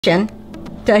to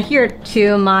adhere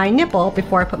to my nipple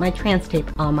before I put my trans tape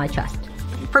on my chest.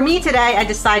 For me today, I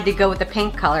decided to go with the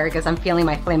pink color because I'm feeling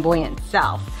my flamboyant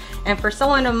self. And for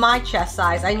someone of my chest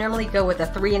size, I normally go with a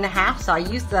 3.5, so I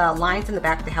use the lines in the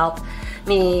back to help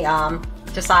me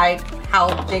decide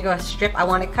how big of a strip I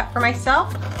want to cut for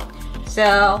myself.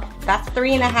 So that's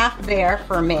 3.5 there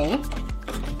for me.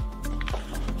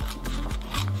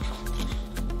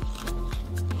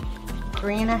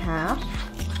 Three and a half.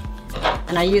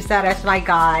 And I use that as my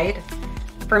guide.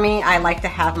 For me, I like to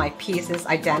have my pieces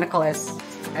identical as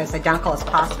identical as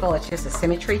possible. It's just a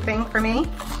symmetry thing for me.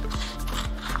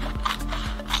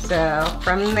 So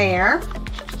from there,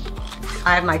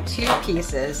 I have my 2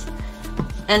 pieces.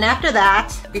 And after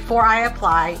that, before I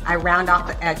apply, I round off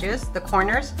the edges, the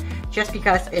corners, just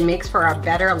because it makes for a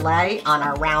better lay on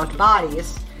our round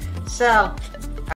bodies. So